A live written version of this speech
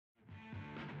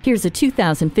Here's a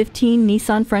 2015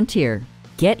 Nissan Frontier.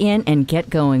 Get in and get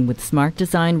going with smart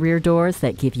design rear doors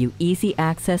that give you easy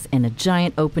access and a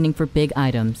giant opening for big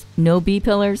items. No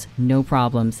B-pillars, no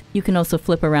problems. You can also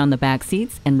flip around the back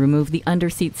seats and remove the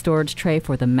under-seat storage tray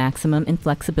for the maximum in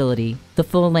flexibility. The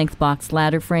full-length box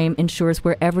ladder frame ensures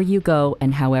wherever you go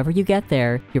and however you get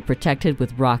there, you're protected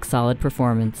with rock-solid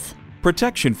performance.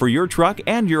 Protection for your truck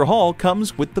and your haul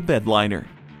comes with the bed liner.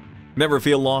 Never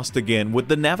feel lost again with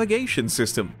the navigation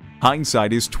system.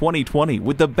 Hindsight is 20/20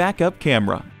 with the backup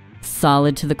camera.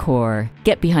 Solid to the core.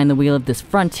 Get behind the wheel of this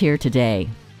Frontier today.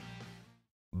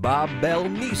 Bob Bell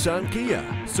Nissan Kia,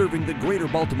 serving the greater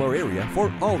Baltimore area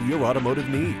for all your automotive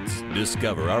needs.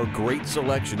 Discover our great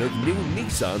selection of new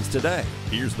Nissans today.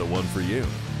 Here's the one for you.